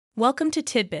Welcome to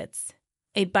Tidbits,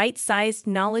 a bite-sized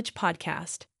knowledge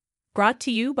podcast brought to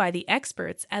you by the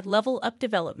experts at Level Up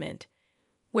Development,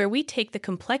 where we take the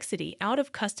complexity out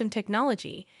of custom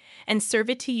technology and serve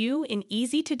it to you in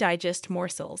easy-to-digest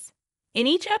morsels. In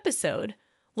each episode,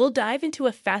 we'll dive into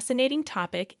a fascinating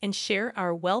topic and share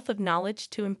our wealth of knowledge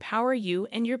to empower you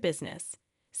and your business.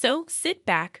 So sit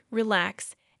back,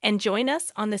 relax, and join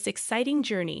us on this exciting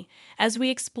journey as we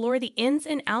explore the ins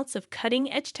and outs of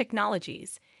cutting-edge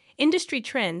technologies, industry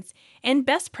trends, and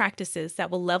best practices that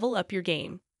will level up your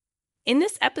game. In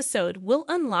this episode, we'll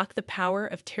unlock the power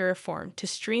of Terraform to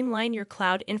streamline your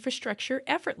cloud infrastructure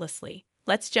effortlessly.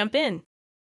 Let's jump in.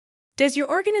 Does your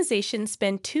organization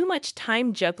spend too much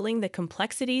time juggling the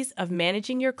complexities of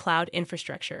managing your cloud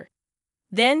infrastructure?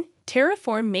 Then,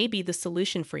 Terraform may be the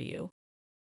solution for you.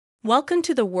 Welcome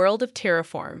to the world of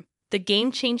Terraform, the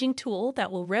game-changing tool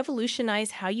that will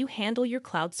revolutionize how you handle your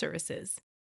cloud services.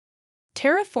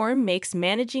 Terraform makes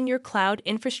managing your cloud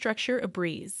infrastructure a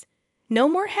breeze. No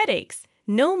more headaches,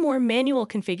 no more manual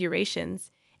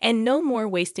configurations, and no more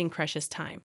wasting precious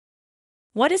time.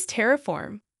 What is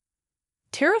Terraform?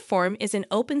 Terraform is an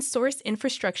open-source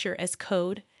infrastructure as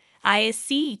code,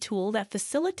 ISC tool that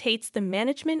facilitates the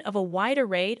management of a wide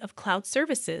array of cloud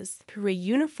services through a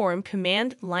uniform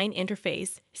command line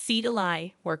interface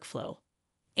CLI workflow.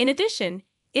 In addition,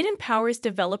 it empowers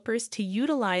developers to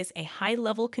utilize a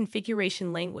high-level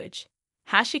configuration language,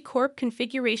 HashiCorp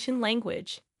Configuration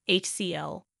Language,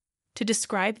 HCL, to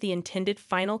describe the intended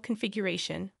final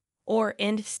configuration, or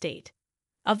end state,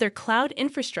 of their cloud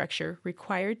infrastructure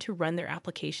required to run their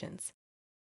applications.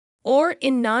 Or,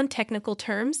 in non-technical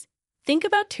terms, think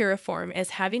about Terraform as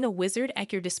having a wizard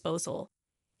at your disposal.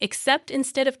 Except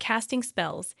instead of casting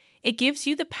spells, it gives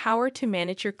you the power to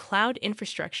manage your cloud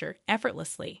infrastructure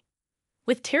effortlessly.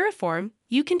 With Terraform,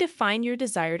 you can define your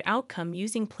desired outcome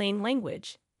using plain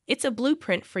language. It's a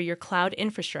blueprint for your cloud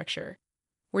infrastructure,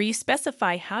 where you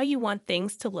specify how you want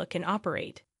things to look and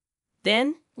operate.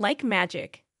 Then, like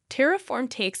magic,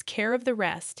 Terraform takes care of the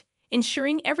rest,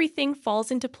 ensuring everything falls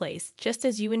into place just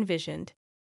as you envisioned.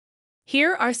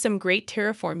 Here are some great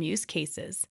Terraform use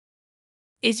cases.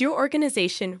 Is your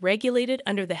organization regulated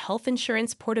under the Health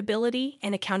Insurance Portability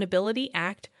and Accountability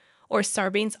Act or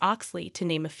Sarbanes-Oxley, to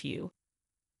name a few?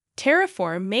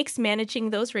 Terraform makes managing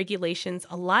those regulations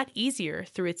a lot easier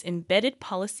through its embedded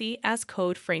policy as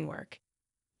code framework.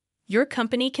 Your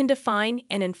company can define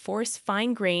and enforce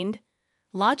fine-grained,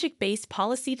 logic-based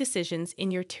policy decisions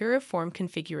in your Terraform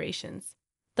configurations.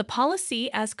 The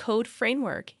policy as code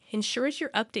framework ensures your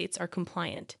updates are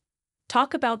compliant.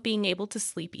 Talk about being able to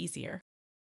sleep easier.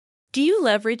 Do you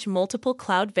leverage multiple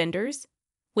cloud vendors?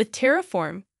 With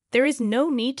Terraform, there is no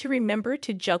need to remember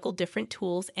to juggle different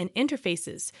tools and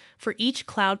interfaces for each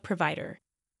cloud provider.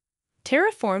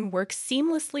 Terraform works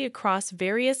seamlessly across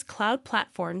various cloud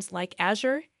platforms like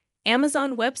Azure,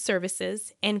 Amazon Web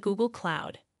Services, and Google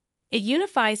Cloud. It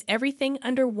unifies everything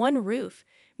under one roof,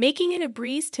 making it a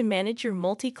breeze to manage your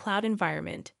multi-cloud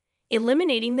environment,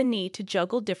 eliminating the need to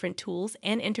juggle different tools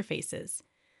and interfaces.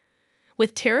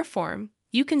 With Terraform,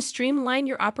 you can streamline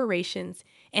your operations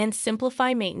and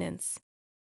simplify maintenance.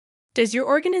 Does your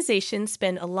organization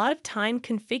spend a lot of time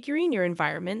configuring your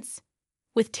environments?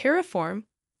 With Terraform,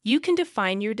 you can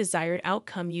define your desired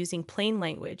outcome using plain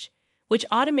language, which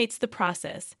automates the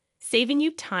process, saving you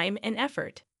time and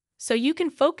effort, so you can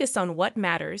focus on what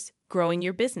matters, growing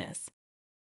your business.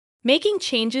 Making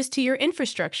changes to your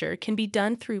infrastructure can be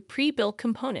done through pre-built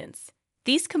components.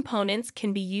 These components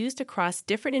can be used across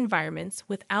different environments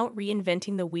without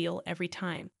reinventing the wheel every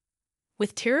time.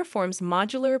 With Terraform's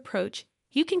modular approach,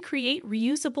 you can create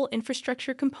reusable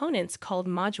infrastructure components called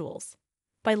modules.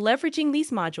 By leveraging these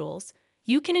modules,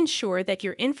 you can ensure that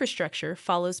your infrastructure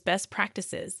follows best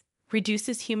practices,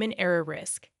 reduces human error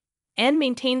risk, and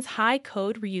maintains high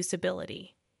code reusability.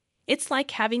 It's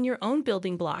like having your own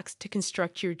building blocks to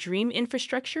construct your dream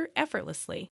infrastructure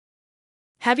effortlessly.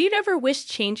 Have you ever wished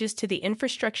changes to the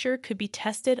infrastructure could be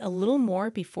tested a little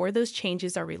more before those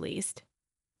changes are released?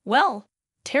 Well,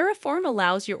 Terraform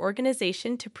allows your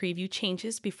organization to preview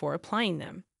changes before applying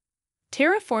them.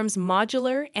 Terraform's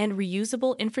modular and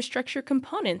reusable infrastructure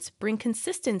components bring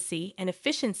consistency and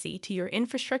efficiency to your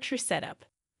infrastructure setup.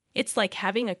 It's like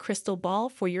having a crystal ball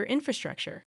for your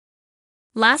infrastructure.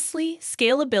 Lastly,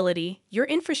 scalability. Your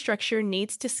infrastructure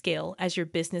needs to scale as your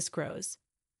business grows.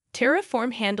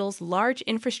 Terraform handles large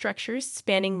infrastructures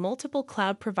spanning multiple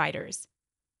cloud providers.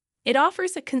 It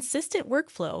offers a consistent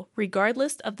workflow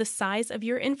regardless of the size of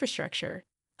your infrastructure,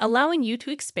 allowing you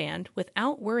to expand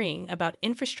without worrying about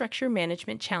infrastructure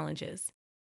management challenges.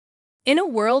 In a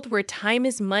world where time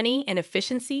is money and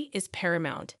efficiency is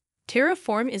paramount,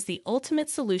 Terraform is the ultimate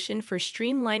solution for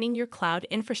streamlining your cloud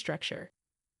infrastructure.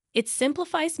 It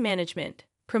simplifies management,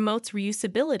 promotes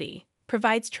reusability,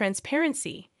 provides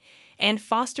transparency, and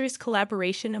fosters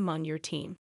collaboration among your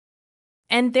team.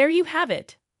 And there you have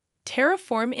it,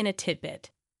 Terraform in a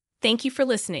tidbit. Thank you for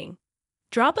listening.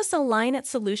 Drop us a line at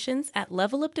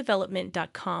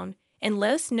solutions@levelupdevelopment.com and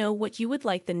let us know what you would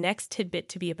like the next tidbit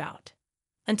to be about.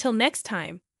 Until next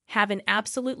time, have an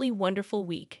absolutely wonderful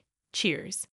week. Cheers.